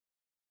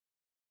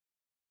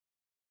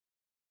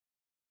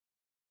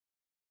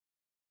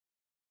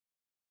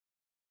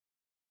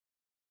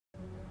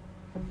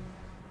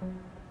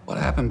What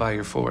happened by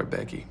your fort,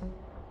 Becky?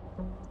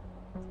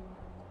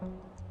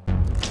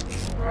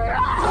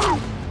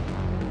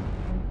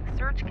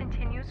 Search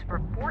continues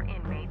for 4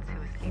 inmates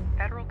who escaped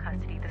federal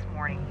custody this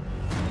morning.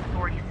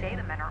 Authorities say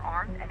the men are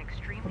armed and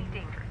extremely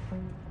dangerous.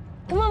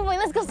 Come on, boy,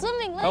 let's go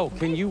swimming. Oh,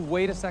 can you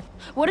wait a sec?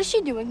 What is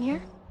she doing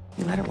here?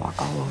 You let her walk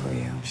all over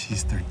you.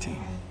 She's 13.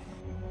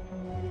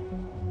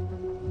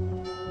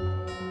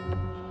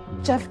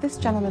 Jeff, this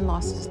gentleman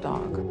lost his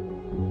dog.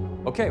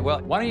 Okay, well,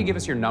 why don't you give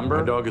us your number?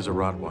 My dog is a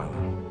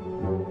Rottweiler.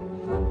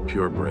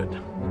 Purebred,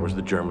 or as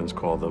the Germans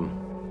call them,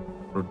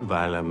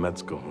 Rottweiler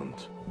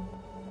Metzgerhund.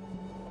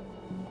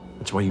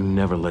 That's why you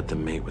never let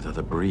them mate with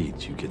other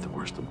breeds. You get the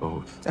worst of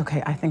both.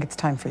 Okay, I think it's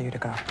time for you to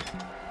go.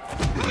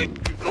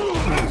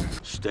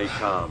 Stay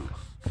calm.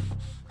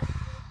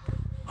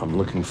 I'm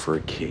looking for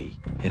a key.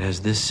 It has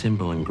this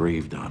symbol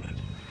engraved on it.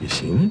 You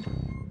seen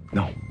it?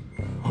 No.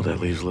 Well, that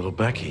leaves little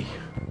Becky.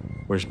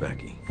 Where's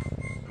Becky?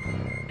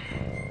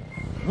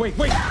 Wait!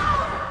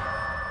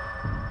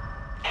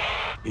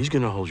 He's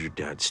gonna hold your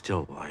dad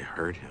still while I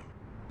hurt him.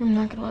 I'm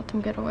not gonna let them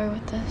get away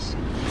with this.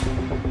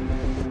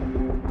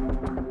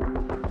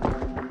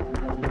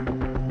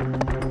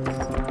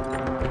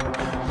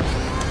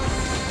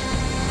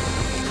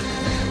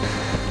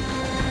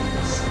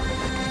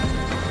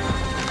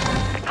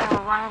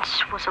 There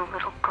once was a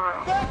little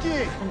girl.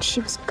 Becky! And she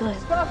was good.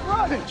 Stop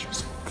running! She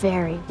was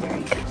very,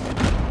 very good.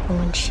 And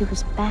when she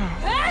was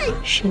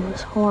bad, she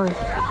was horrible.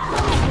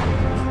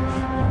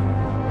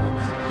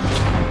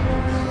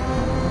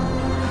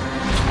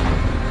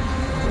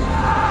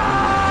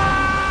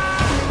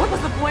 What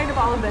was the point of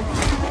all of this?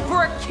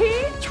 For a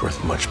key? It's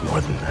worth much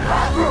more than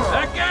that.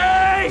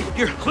 Becky!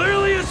 You're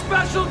clearly a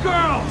special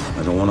girl!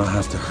 I don't want to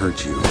have to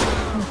hurt you.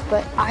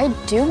 But I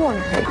do want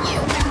to hurt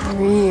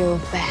you real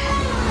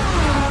bad.